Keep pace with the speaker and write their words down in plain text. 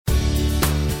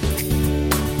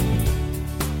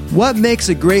What makes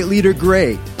a great leader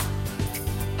great?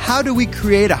 How do we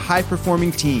create a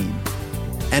high-performing team?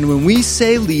 And when we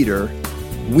say leader,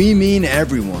 we mean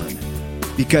everyone,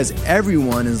 because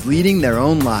everyone is leading their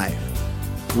own life.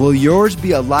 Will yours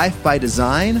be a life by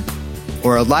design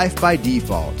or a life by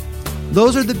default?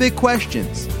 Those are the big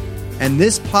questions, and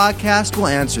this podcast will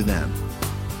answer them.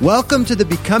 Welcome to the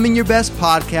Becoming Your Best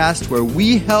podcast, where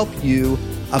we help you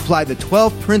apply the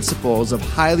 12 principles of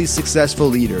highly successful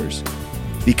leaders,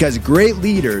 because great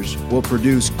leaders will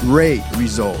produce great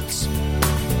results.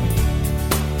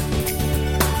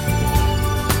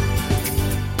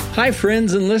 Hi,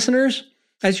 friends and listeners.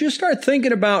 As you start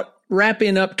thinking about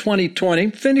wrapping up 2020,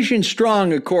 finishing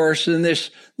strong, of course, in this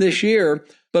year,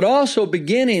 but also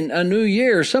beginning a new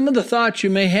year, some of the thoughts you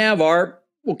may have are,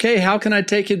 okay, how can I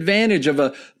take advantage of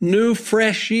a new,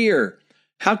 fresh year?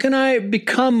 How can I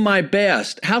become my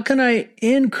best? How can I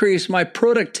increase my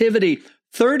productivity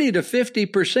 30 to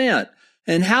 50%?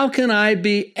 And how can I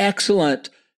be excellent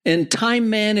in time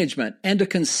management and to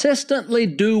consistently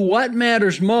do what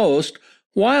matters most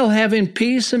while having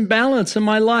peace and balance in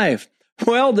my life?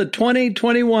 Well, the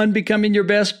 2021 Becoming Your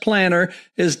Best Planner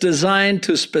is designed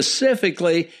to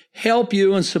specifically help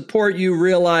you and support you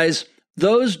realize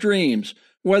those dreams.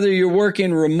 Whether you're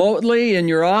working remotely in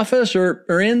your office or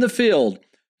in the field,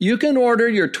 you can order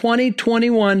your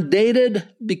 2021 dated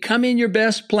Becoming Your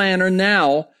Best Planner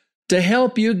now to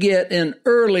help you get an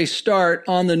early start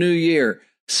on the new year.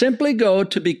 Simply go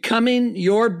to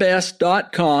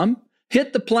becomingyourbest.com,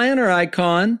 hit the planner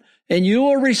icon, and you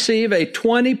will receive a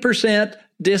 20%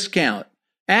 discount.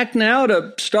 Act now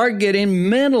to start getting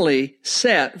mentally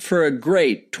set for a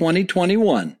great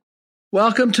 2021.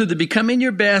 Welcome to the Becoming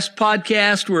Your Best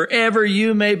podcast, wherever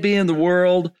you may be in the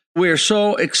world. We're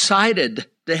so excited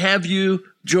to have you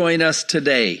join us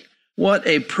today. What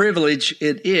a privilege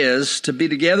it is to be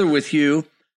together with you.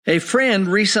 A friend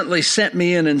recently sent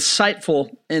me an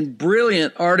insightful and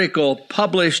brilliant article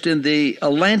published in The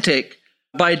Atlantic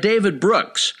by David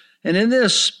Brooks. And in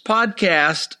this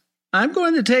podcast, I'm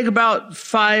going to take about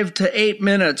 5 to 8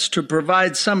 minutes to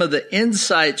provide some of the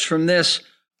insights from this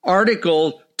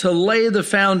article to lay the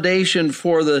foundation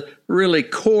for the really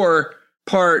core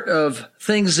part of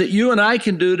things that you and I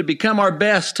can do to become our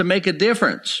best to make a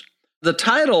difference. The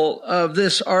title of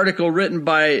this article written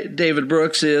by David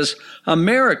Brooks is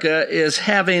America is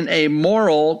Having a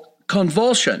Moral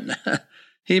Convulsion.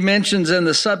 He mentions in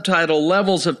the subtitle,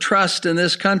 levels of trust in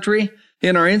this country,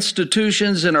 in our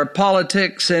institutions, in our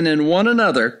politics, and in one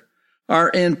another are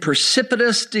in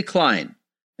precipitous decline.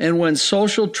 And when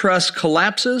social trust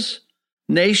collapses,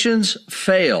 nations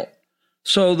fail.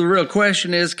 So the real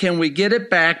question is, can we get it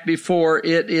back before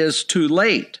it is too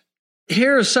late?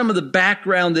 Here is some of the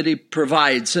background that he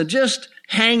provides. And just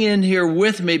hang in here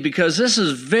with me because this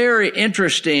is very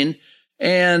interesting.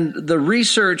 And the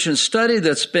research and study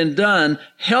that's been done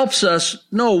helps us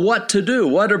know what to do.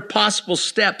 What are possible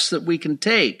steps that we can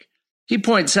take? He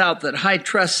points out that high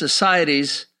trust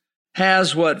societies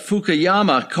has what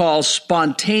Fukuyama calls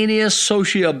spontaneous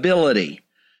sociability.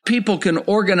 People can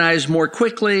organize more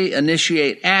quickly,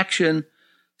 initiate action,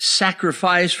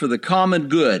 sacrifice for the common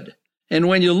good. And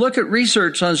when you look at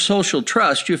research on social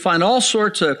trust, you find all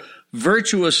sorts of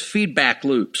virtuous feedback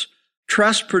loops.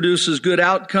 Trust produces good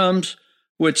outcomes,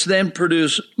 which then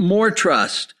produce more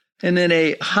trust. And in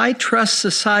a high-trust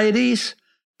societies,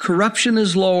 corruption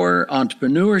is lower,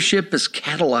 entrepreneurship is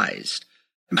catalyzed.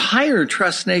 Higher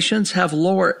trust nations have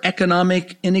lower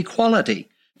economic inequality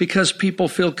because people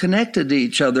feel connected to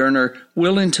each other and are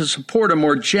willing to support a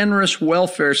more generous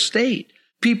welfare state.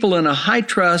 People in a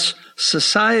high-trust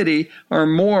society are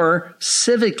more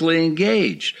civically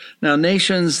engaged. Now,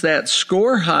 nations that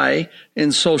score high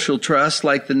in social trust,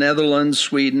 like the Netherlands,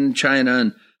 Sweden, China,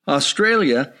 and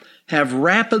Australia, have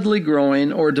rapidly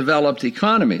growing or developed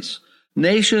economies.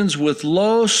 Nations with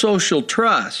low social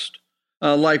trust,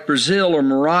 like Brazil or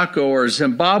Morocco or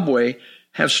Zimbabwe,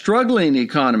 have struggling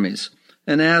economies.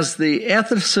 And as the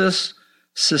ethicist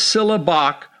Cecilia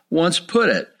Bach once put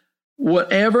it,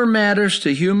 whatever matters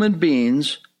to human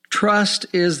beings, trust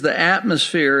is the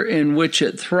atmosphere in which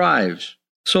it thrives.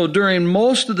 So during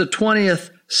most of the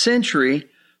 20th century,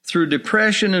 through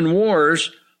depression and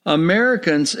wars,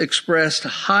 Americans expressed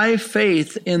high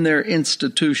faith in their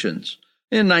institutions.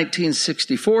 In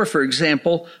 1964, for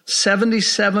example,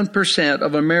 77%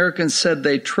 of Americans said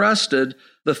they trusted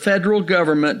the federal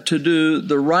government to do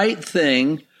the right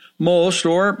thing most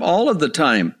or all of the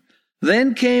time.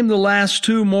 Then came the last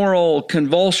two moral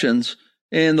convulsions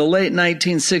in the late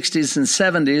 1960s and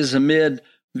 70s amid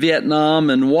Vietnam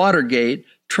and Watergate.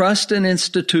 Trust in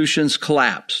institutions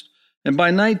collapsed. And by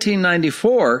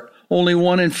 1994, only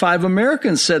 1 in 5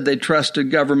 Americans said they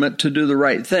trusted government to do the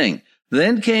right thing.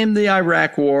 Then came the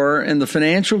Iraq War and the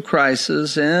financial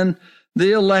crisis and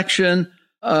the election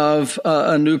of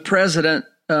a new president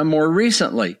more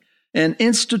recently. And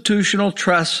institutional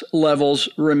trust levels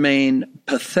remain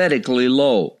pathetically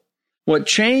low. What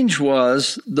changed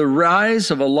was the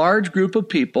rise of a large group of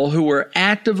people who were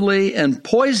actively and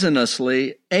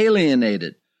poisonously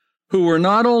alienated, who were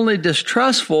not only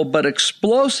distrustful, but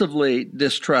explosively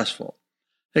distrustful.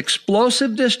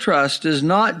 Explosive distrust is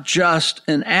not just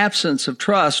an absence of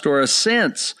trust or a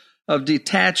sense of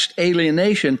detached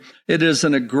alienation. It is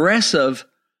an aggressive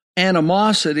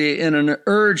animosity and an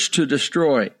urge to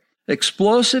destroy.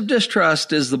 Explosive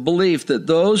distrust is the belief that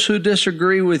those who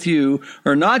disagree with you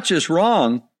are not just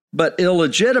wrong, but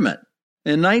illegitimate.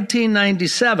 In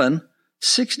 1997,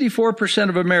 64%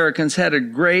 of Americans had a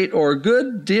great or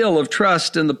good deal of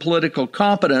trust in the political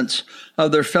competence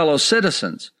of their fellow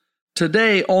citizens.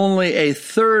 Today, only a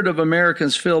third of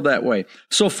Americans feel that way.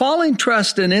 So falling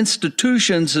trust in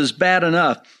institutions is bad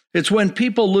enough. It's when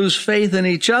people lose faith in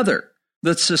each other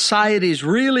that societies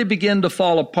really begin to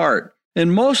fall apart. In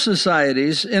most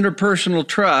societies, interpersonal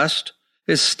trust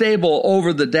is stable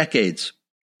over the decades.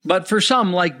 But for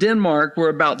some, like Denmark, where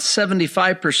about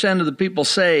 75% of the people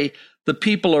say the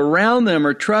people around them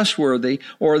are trustworthy,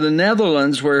 or the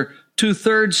Netherlands, where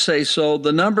 2/3 say so,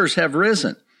 the numbers have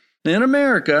risen. In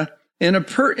America,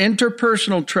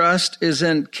 interpersonal trust is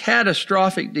in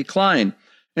catastrophic decline.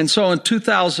 And so in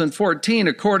 2014,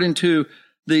 according to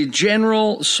the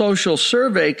General Social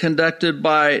Survey conducted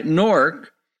by NORC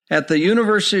at the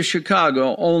University of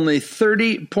Chicago, only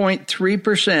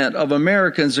 30.3% of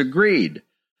Americans agreed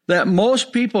that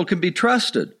most people can be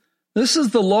trusted. This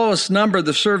is the lowest number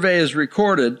the survey has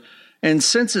recorded, and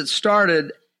since it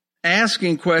started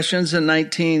asking questions in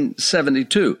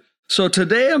 1972. So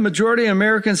today, a majority of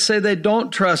Americans say they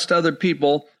don't trust other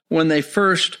people when they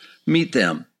first meet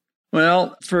them.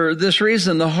 Well, for this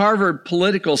reason, the Harvard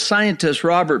political scientist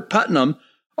Robert Putnam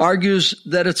argues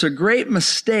that it's a great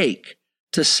mistake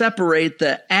to separate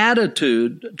the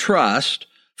attitude, trust,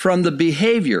 from the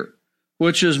behavior,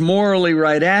 which is morally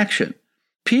right action.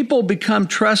 People become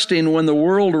trusting when the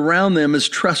world around them is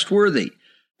trustworthy,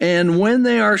 and when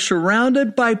they are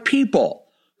surrounded by people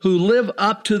who live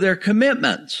up to their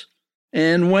commitments,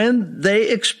 and when they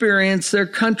experience their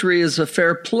country as a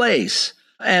fair place.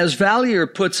 As Valier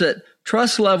puts it,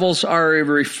 trust levels are a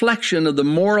reflection of the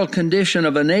moral condition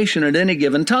of a nation at any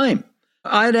given time.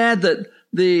 I'd add that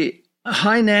the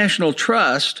high national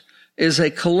trust is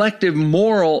a collective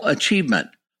moral achievement.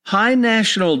 High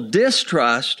national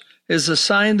distrust is a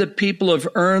sign that people have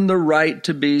earned the right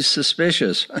to be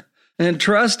suspicious. And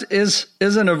trust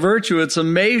isn't a virtue. It's a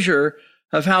measure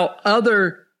of how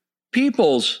other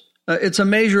people's, it's a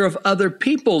measure of other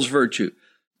people's virtue.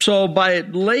 So by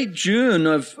late June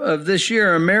of this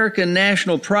year, American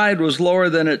national pride was lower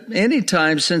than at any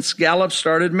time since Gallup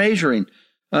started measuring.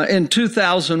 In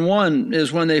 2001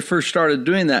 is when they first started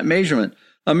doing that measurement.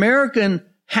 American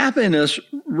happiness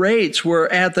rates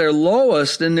were at their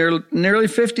lowest in nearly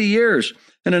 50 years.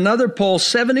 In another poll,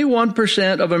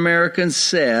 71% of Americans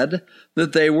said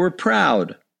that they were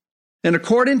proud. And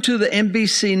according to the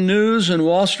NBC News and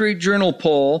Wall Street Journal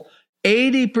poll,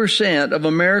 80% of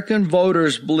American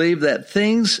voters believe that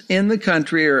things in the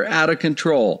country are out of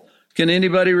control. Can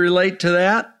anybody relate to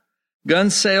that?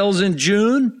 Gun sales in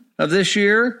June of this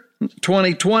year,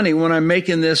 2020, when I'm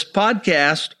making this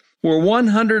podcast, were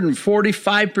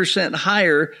 145%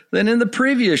 higher than in the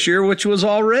previous year, which was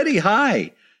already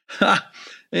high.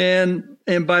 And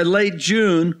by late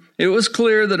June, it was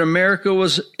clear that America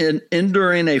was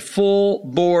enduring a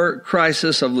full-bore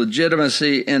crisis of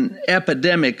legitimacy, an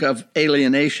epidemic of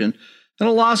alienation, and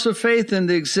a loss of faith in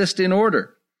the existing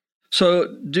order. So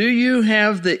do you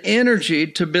have the energy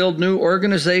to build new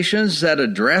organizations that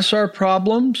address our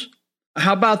problems?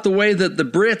 How about the way that the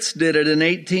Brits did it in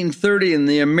 1830 and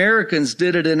the Americans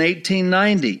did it in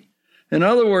 1890? In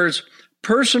other words,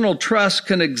 personal trust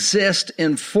can exist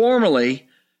informally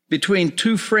between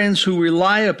two friends who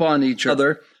rely upon each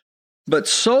other, but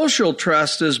social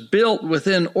trust is built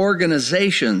within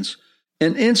organizations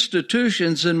and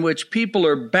institutions in which people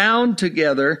are bound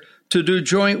together to do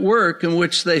joint work, in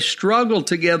which they struggle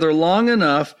together long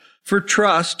enough for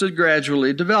trust to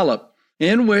gradually develop,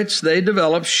 in which they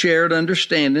develop shared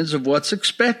understandings of what's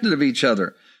expected of each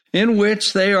other, in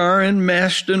which they are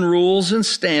enmeshed in rules and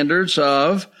standards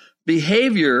of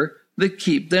behavior that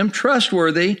keep them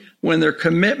trustworthy when their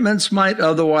commitments might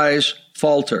otherwise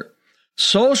falter.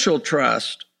 Social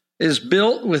trust is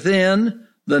built within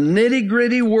the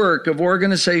nitty-gritty work of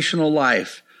organizational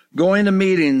life, going to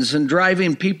meetings and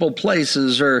driving people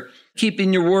places, or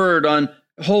keeping your word on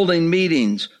holding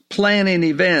meetings, planning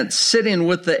events, sitting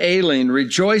with the ailing,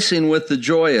 rejoicing with the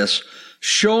joyous,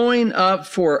 showing up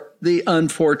for the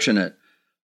unfortunate.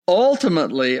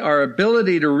 Ultimately, our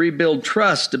ability to rebuild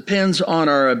trust depends on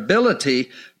our ability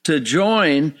to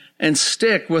join and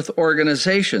stick with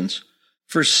organizations.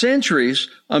 For centuries,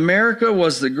 America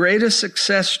was the greatest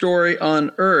success story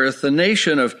on earth, a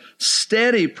nation of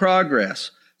steady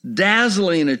progress,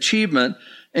 dazzling achievement,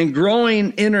 and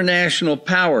growing international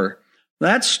power.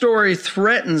 That story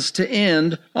threatens to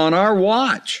end on our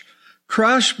watch,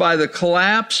 crushed by the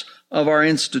collapse of our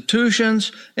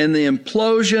institutions and the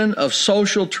implosion of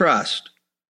social trust.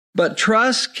 But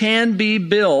trust can be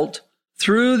built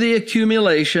through the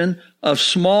accumulation of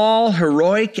small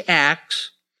heroic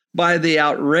acts, by the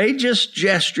outrageous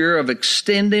gesture of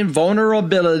extending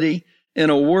vulnerability in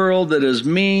a world that is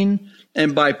mean,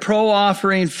 and by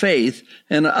pro-offering faith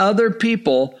in other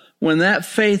people when that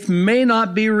faith may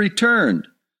not be returned.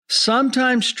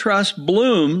 Sometimes trust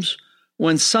blooms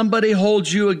when somebody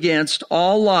holds you against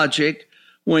all logic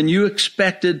when you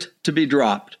expected to be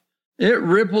dropped. It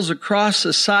ripples across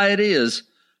society as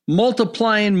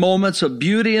multiplying moments of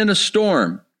beauty in a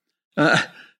storm.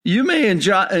 You may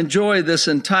enjoy this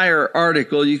entire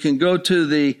article. You can go to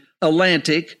the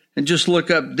Atlantic and just look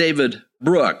up David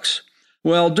Brooks.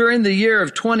 Well, during the year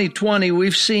of 2020,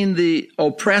 we've seen the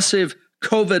oppressive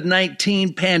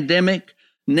COVID-19 pandemic,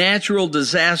 natural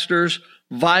disasters,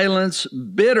 violence,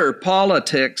 bitter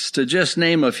politics, to just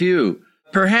name a few.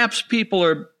 Perhaps people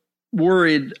are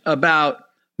worried about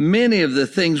many of the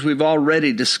things we've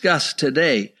already discussed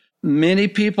today. Many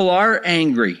people are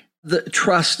angry. The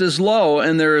trust is low,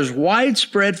 and there is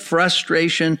widespread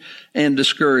frustration and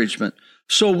discouragement.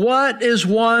 So what is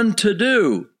one to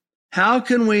do? How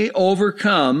can we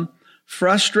overcome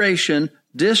frustration,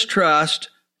 distrust,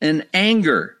 and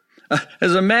anger?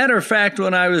 As a matter of fact,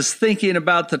 when I was thinking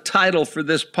about the title for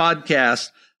this podcast,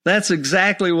 that's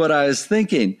exactly what I was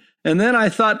thinking. And then I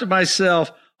thought to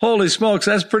myself, holy smokes,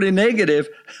 that's pretty negative.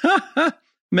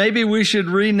 Maybe we should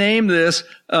rename this,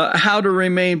 How to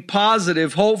Remain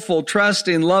Positive, Hopeful,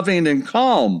 Trusting, Loving, and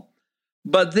Calm.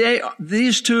 But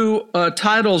these two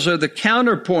titles are the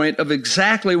counterpoint of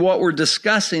exactly what we're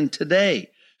discussing today.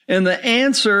 And the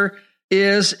answer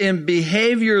is in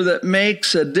behavior that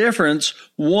makes a difference,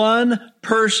 one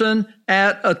person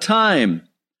at a time.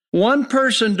 One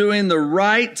person doing the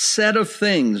right set of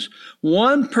things.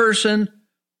 One person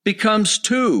becomes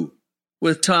two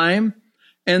with time.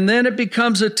 And then it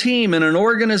becomes a team and an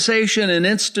organization and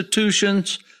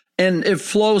institutions, and it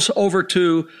flows over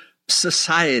to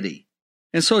society.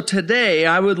 And so today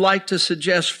I would like to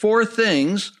suggest 4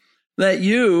 things that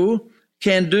you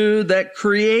can do that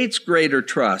creates greater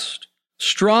trust,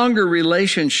 stronger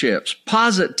relationships,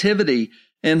 positivity,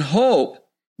 and hope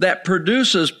that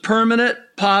produces permanent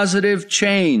positive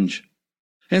change.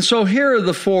 And so here are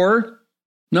the 4.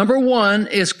 Number 1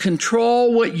 is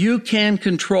control what you can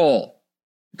control.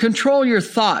 Control your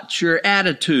thoughts, your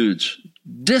attitudes,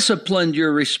 discipline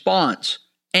your response,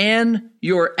 and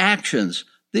your actions.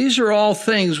 These are all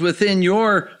things within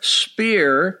your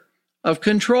sphere of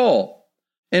control.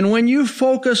 And when you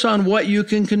focus on what you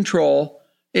can control,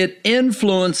 it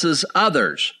influences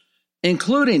others,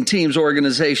 including teams,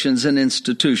 organizations, and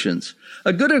institutions.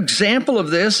 A good example of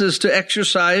this is to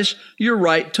exercise your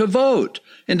right to vote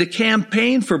and to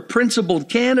campaign for principled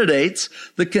candidates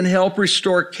that can help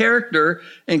restore character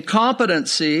and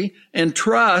competency and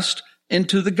trust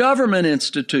into the government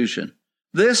institution.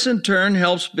 This, in turn,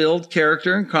 helps build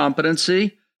character and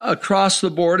competency across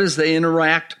the board as they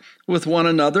interact with one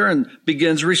another and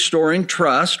begins restoring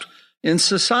trust in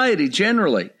society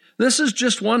generally. This is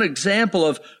just one example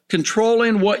of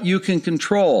controlling what you can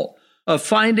control, of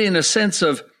finding a sense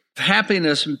of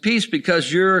happiness and peace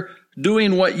because you're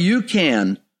doing what you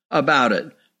can about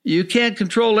it. You can't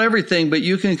control everything, but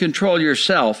you can control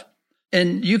yourself.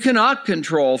 And you cannot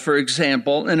control, for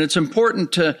example, and it's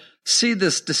important to see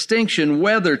this distinction,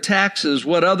 whether taxes,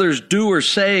 what others do or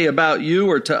say about you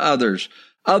or to others,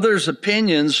 others'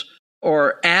 opinions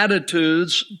or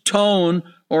attitudes, tone,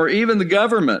 or even the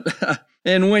government.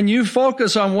 And when you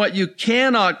focus on what you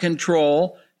cannot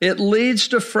control, it leads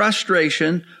to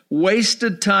frustration,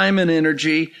 wasted time and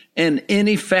energy, and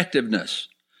ineffectiveness.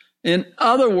 In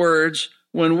other words,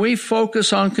 when we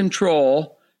focus on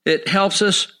control, it helps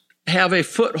us have a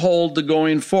foothold to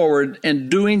going forward and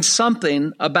doing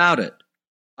something about it.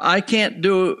 I can't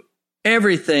do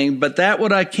everything, but that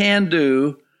what I can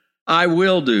do, I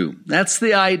will do. That's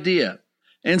the idea.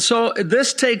 And so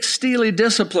this takes steely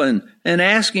discipline and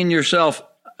asking yourself,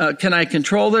 Can I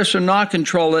control this or not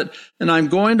control it? And I'm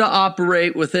going to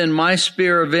operate within my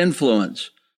sphere of influence.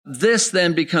 This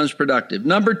then becomes productive.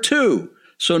 Number two.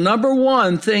 So number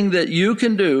one thing that you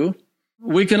can do,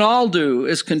 we can all do,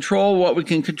 is control what we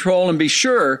can control and be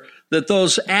sure that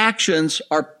those actions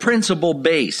are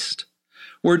principle-based.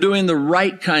 We're doing the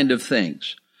right kind of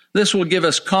things. This will give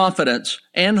us confidence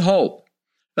and hope.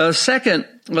 Second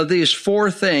of these four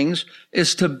things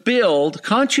is to build,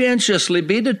 conscientiously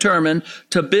be determined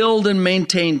to build and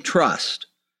maintain trust.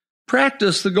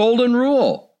 Practice the golden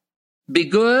rule. Be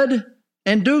good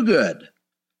and do good.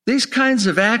 These kinds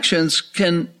of actions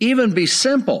can even be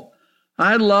simple.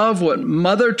 I love what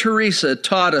Mother Teresa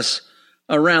taught us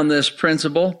around this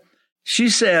principle. She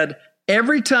said,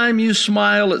 every time you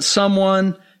smile at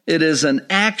someone, it is an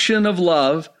action of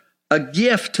love, a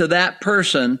gift to that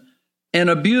person, and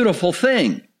a beautiful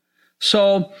thing.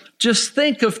 So just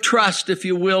think of trust, if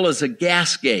you will, as a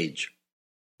gas gauge.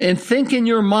 And think in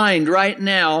your mind right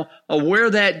now of where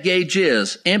that gauge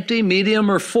is, empty, medium,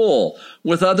 or full,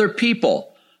 with other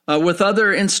people, with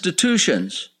other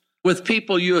institutions, with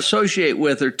people you associate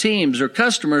with, or teams, or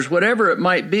customers, whatever it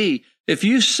might be. If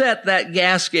you set that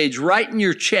gas gauge right in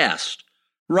your chest,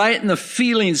 right in the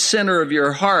feeling center of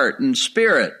your heart and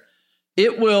spirit,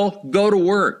 it will go to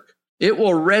work. It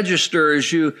will register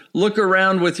as you look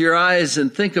around with your eyes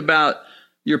and think about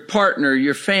your partner,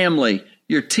 your family,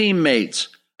 your teammates,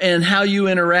 and how you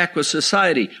interact with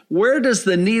society. Where does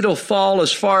the needle fall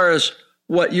as far as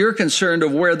what you're concerned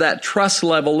of where that trust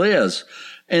level is?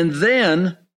 And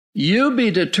then you be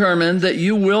determined that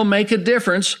you will make a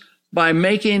difference by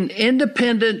making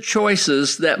independent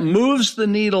choices that moves the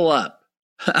needle up.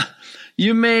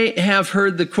 You may have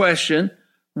heard the question,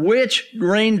 which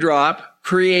raindrop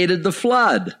created the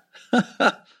flood?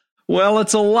 Well,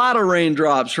 it's a lot of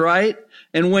raindrops, right?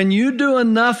 And when you do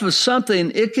enough of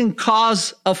something, it can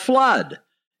cause a flood.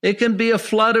 It can be a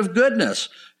flood of goodness.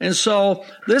 And so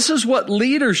this is what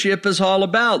leadership is all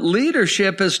about.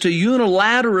 Leadership is to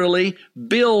unilaterally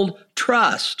build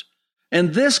trust.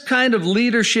 And this kind of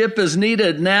leadership is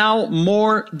needed now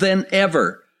more than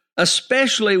ever,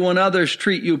 especially when others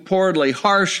treat you poorly,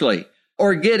 harshly,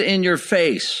 or get in your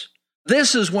face.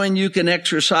 This is when you can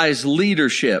exercise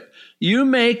leadership. You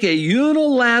make a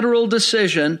unilateral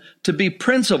decision to be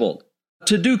principled,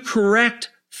 to do correct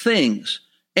things,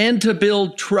 and to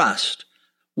build trust.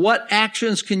 What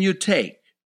actions can you take?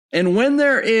 And when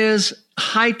there is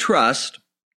high trust,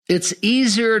 it's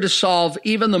easier to solve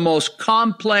even the most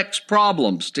complex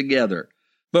problems together.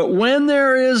 But when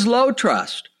there is low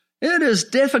trust, it is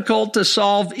difficult to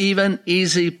solve even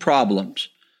easy problems.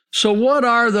 So what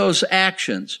are those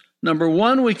actions? Number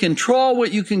one, we control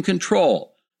what you can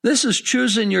control. This is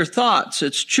choosing your thoughts.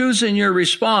 It's choosing your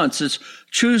response. It's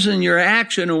choosing your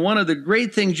action. And one of the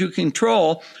great things you can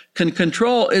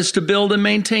control is to build and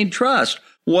maintain trust.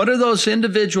 What are those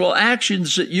individual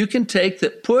actions that you can take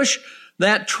that push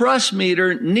that trust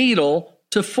meter needle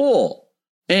to full?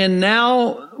 And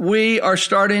now we are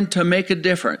starting to make a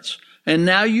difference. And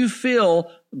now you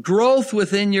feel growth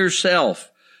within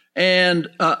yourself and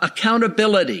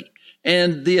accountability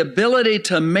and the ability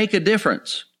to make a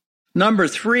difference. Number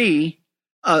three,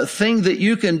 thing that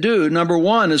you can do, number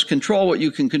one is control what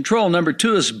you can control. Number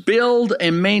two is build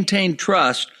and maintain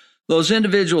trust, those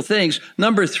individual things.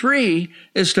 Number three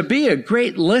is to be a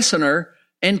great listener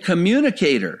and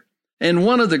communicator. And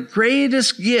one of the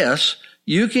greatest gifts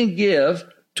you can give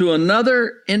to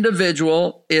another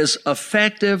individual is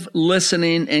effective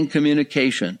listening and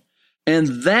communication.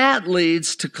 And that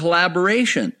leads to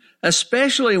collaboration,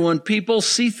 especially when people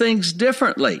see things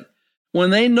differently. When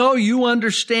they know you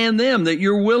understand them, that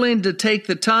you're willing to take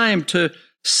the time to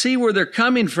see where they're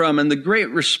coming from and the great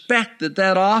respect that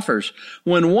that offers.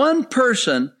 When one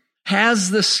person has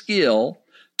the skill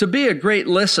to be a great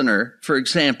listener, for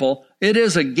example, it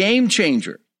is a game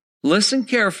changer. Listen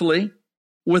carefully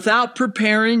without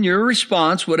preparing your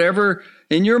response, whatever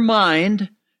in your mind,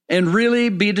 and really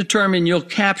be determined you'll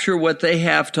capture what they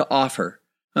have to offer.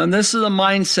 And this is a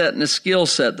mindset and a skill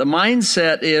set. The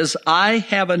mindset is, I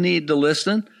have a need to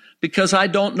listen because I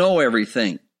don't know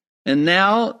everything. And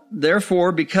now,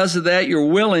 therefore, because of that, you're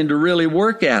willing to really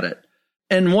work at it.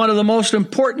 And one of the most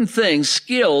important things,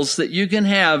 skills that you can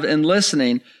have in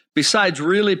listening, besides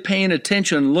really paying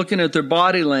attention, looking at their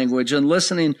body language and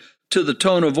listening to the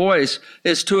tone of voice,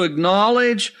 is to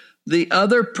acknowledge the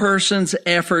other person's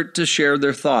effort to share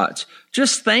their thoughts.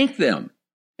 Just thank them.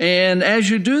 And as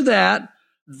you do that,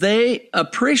 they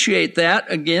appreciate that.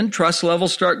 Again, trust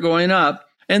levels start going up.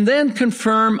 And then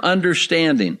confirm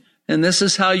understanding. And this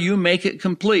is how you make it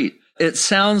complete. It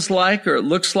sounds like, or it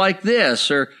looks like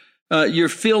this, or you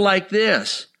feel like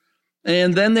this.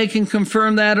 and then they can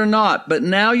confirm that or not. But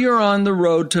now you're on the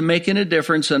road to making a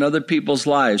difference in other people's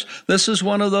lives. This is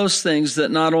one of those things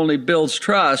that not only builds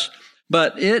trust,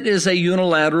 but it is a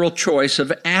unilateral choice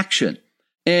of action.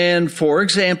 And for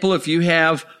example, if you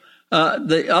have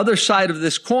the other side of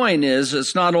this coin is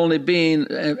it's not only being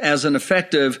as an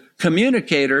effective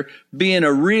communicator, being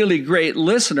a really great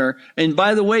listener. And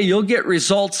by the way, you'll get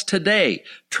results today.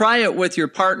 Try it with your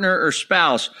partner or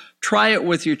spouse. Try it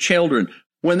with your children.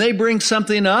 When they bring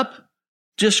something up,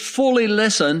 just fully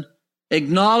listen,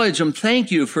 acknowledge them. Thank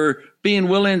you for being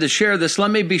willing to share this.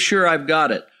 Let me be sure I've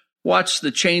got it. Watch the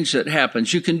change that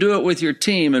happens. You can do it with your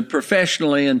team and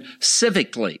professionally and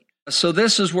civically. So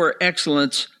this is where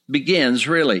excellence begins,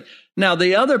 really. Now,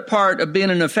 the other part of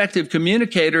being an effective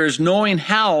communicator is knowing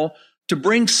how to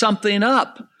bring something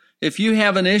up. If you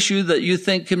have an issue that you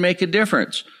think can make a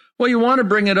difference, well, you want to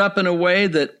bring it up in a way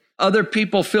that other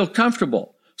people feel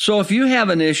comfortable. So if you have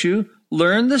an issue,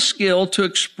 learn the skill to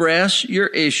express your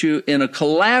issue in a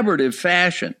collaborative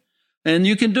fashion. And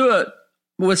you can do it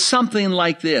with something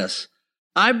like this.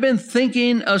 I've been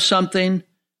thinking of something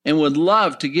and would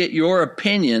love to get your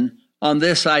opinion on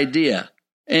this idea.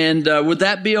 And would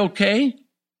that be okay?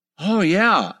 Oh,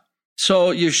 yeah.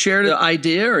 So you share the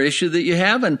idea or issue that you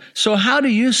have. And so how do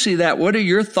you see that? What are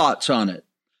your thoughts on it?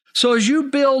 So as you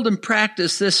build and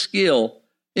practice this skill,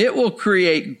 it will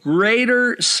create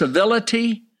greater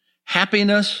civility,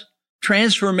 happiness,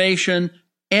 transformation,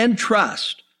 and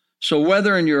trust. So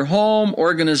whether in your home,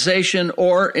 organization,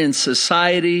 or in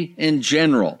society in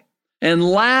general. And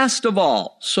last of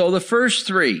all, so the first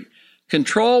three,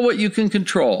 control what you can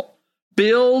control.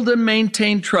 Build and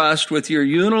maintain trust with your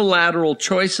unilateral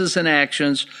choices and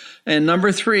actions. And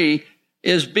number three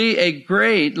is be a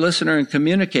great listener and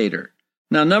communicator.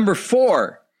 Now, number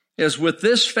four is with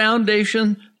this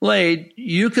foundation laid,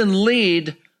 you can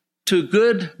lead to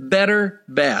good, better,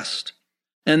 best.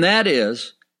 And that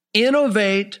is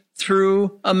innovate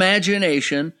through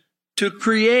imagination to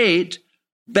create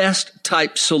best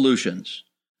type solutions.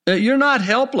 You're not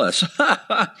helpless.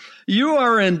 You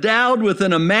are endowed with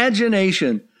an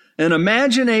imagination. And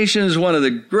imagination is one of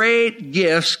the great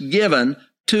gifts given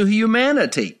to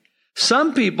humanity.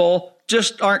 Some people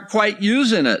just aren't quite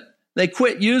using it. They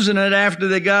quit using it after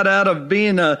they got out of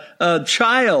being a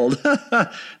child.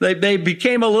 They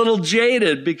became a little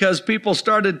jaded because people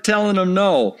started telling them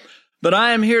no. But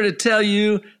I am here to tell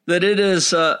you that it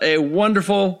is a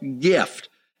wonderful gift.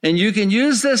 And you can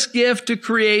use this gift to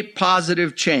create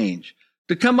positive change,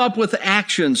 to come up with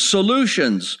actions,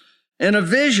 solutions, and a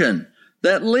vision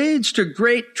that leads to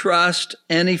great trust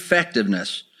and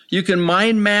effectiveness. You can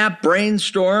mind map,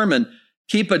 brainstorm, and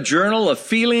keep a journal of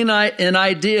feeling and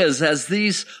ideas as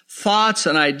these thoughts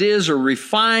and ideas are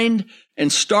refined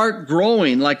and start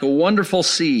growing like a wonderful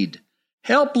seed.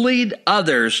 Help lead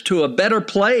others to a better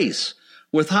place.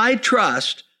 With high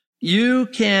trust, you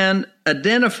can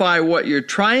identify what you're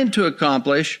trying to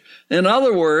accomplish. In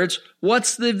other words,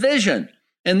 what's the vision?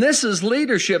 And this is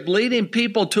leadership, leading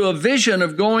people to a vision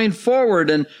of going forward.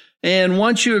 And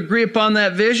once you agree upon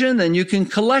that vision, then you can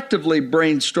collectively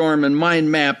brainstorm and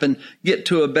mind map and get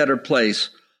to a better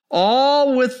place,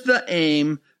 all with the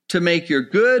aim to make your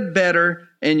good better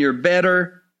and your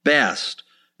better best.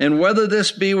 And whether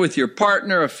this be with your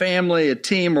partner, a family, a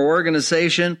team, or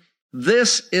organization,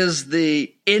 this is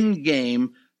the end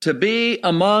game to be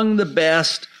among the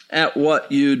best at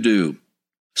what you do.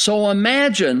 So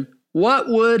imagine what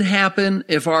would happen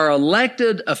if our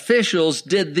elected officials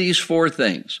did these four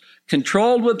things: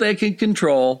 controlled what they can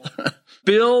control,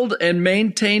 build and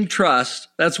maintain trust.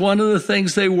 That's one of the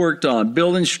things they worked on,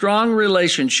 building strong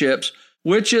relationships,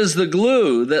 which is the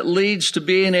glue that leads to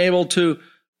being able to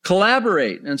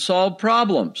collaborate and solve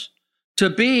problems, to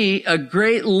be a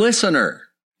great listener,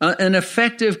 an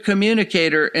effective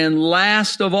communicator, and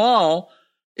last of all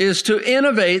is to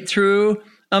innovate through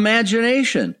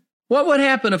imagination. What would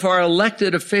happen if our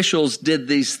elected officials did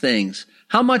these things?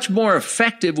 How much more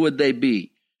effective would they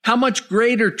be? How much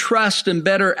greater trust and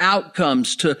better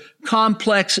outcomes to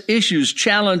complex issues,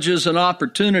 challenges, and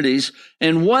opportunities?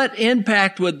 And what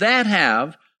impact would that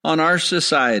have on our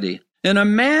society? And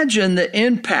imagine the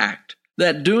impact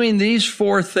that doing these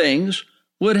four things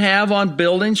would have on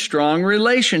building strong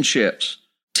relationships,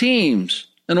 teams,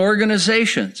 and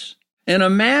organizations. And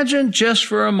imagine just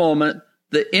for a moment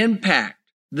the impact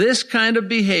this kind of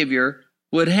behavior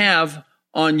would have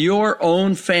on your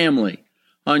own family,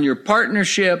 on your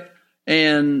partnership,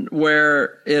 and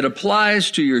where it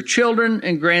applies to your children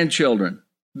and grandchildren.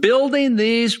 Building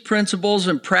these principles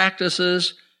and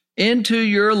practices into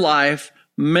your life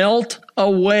melt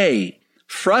away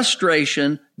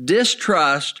frustration,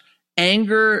 distrust,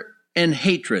 anger, and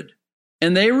hatred,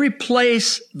 and they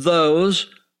replace those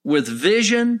with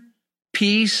vision,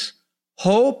 peace,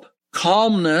 hope,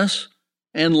 calmness,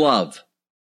 and love.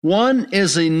 One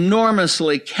is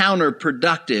enormously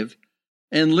counterproductive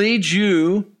and leads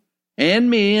you and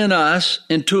me and us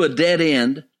into a dead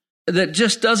end that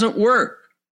just doesn't work.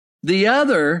 The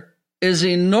other is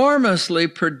enormously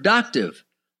productive,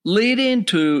 leading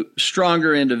to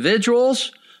stronger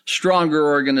individuals, stronger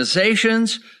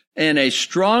organizations, and a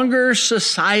stronger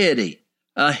society,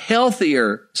 a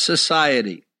healthier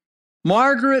society.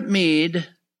 Margaret Mead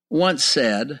once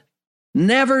said,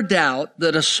 "Never doubt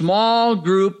that a small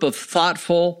group of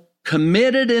thoughtful,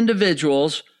 committed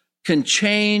individuals can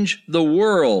change the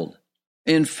world.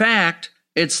 In fact,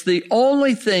 it's the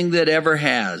only thing that ever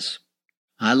has."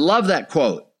 I love that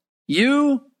quote.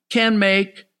 You can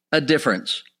make a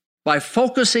difference by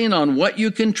focusing on what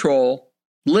you control,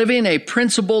 living a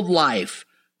principled life,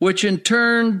 which in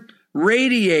turn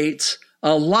radiates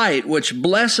a light which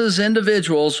blesses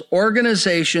individuals,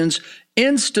 organizations,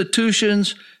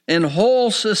 institutions, and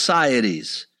whole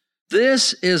societies.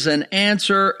 This is an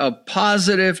answer of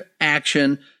positive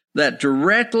action that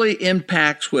directly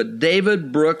impacts what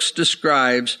David Brooks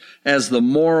describes as the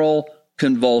moral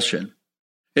convulsion.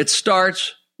 It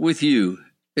starts with you.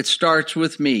 It starts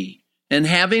with me. And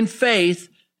having faith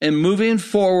and moving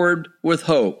forward with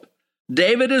hope.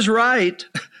 David is right.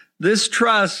 This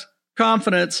trust,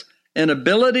 confidence, and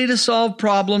ability to solve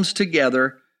problems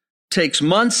together takes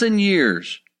months and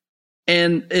years.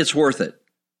 And it's worth it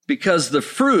because the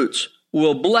fruits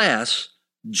will bless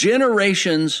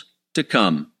generations to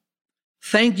come.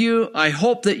 Thank you. I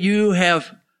hope that you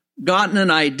have gotten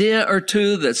an idea or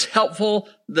two that's helpful,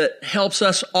 that helps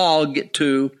us all get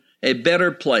to a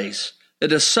better place.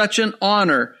 It is such an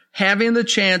honor having the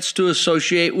chance to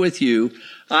associate with you.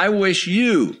 I wish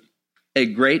you a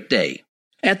great day.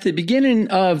 At the beginning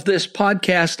of this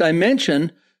podcast, I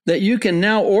mentioned that you can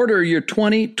now order your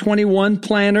 2021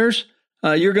 planners.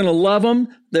 You're going to love them.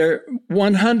 They're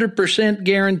 100%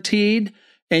 guaranteed.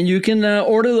 And you can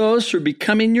order those through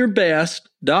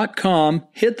becomingyourbest.com.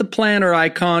 Hit the planner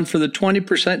icon for the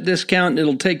 20% discount, and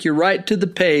it'll take you right to the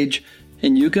page,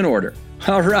 and you can order.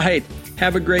 All right.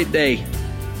 Have a great day.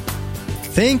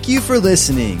 Thank you for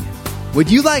listening.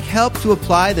 Would you like help to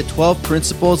apply the 12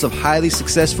 principles of highly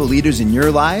successful leaders in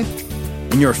your life,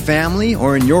 in your family,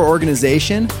 or in your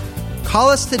organization? Call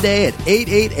us today at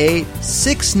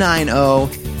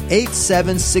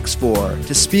 888-690-8764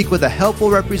 to speak with a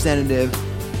helpful representative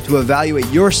to evaluate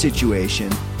your situation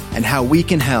and how we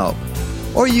can help.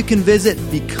 Or you can visit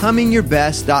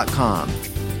becomingyourbest.com.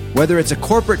 Whether it's a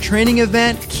corporate training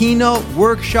event, keynote,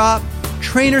 workshop,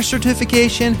 trainer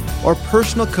certification, or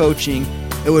personal coaching,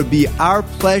 it would be our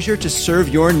pleasure to serve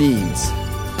your needs.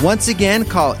 Once again,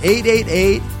 call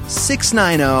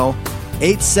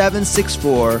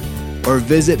 888-690-8764 or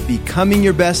visit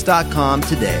becomingyourbest.com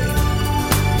today.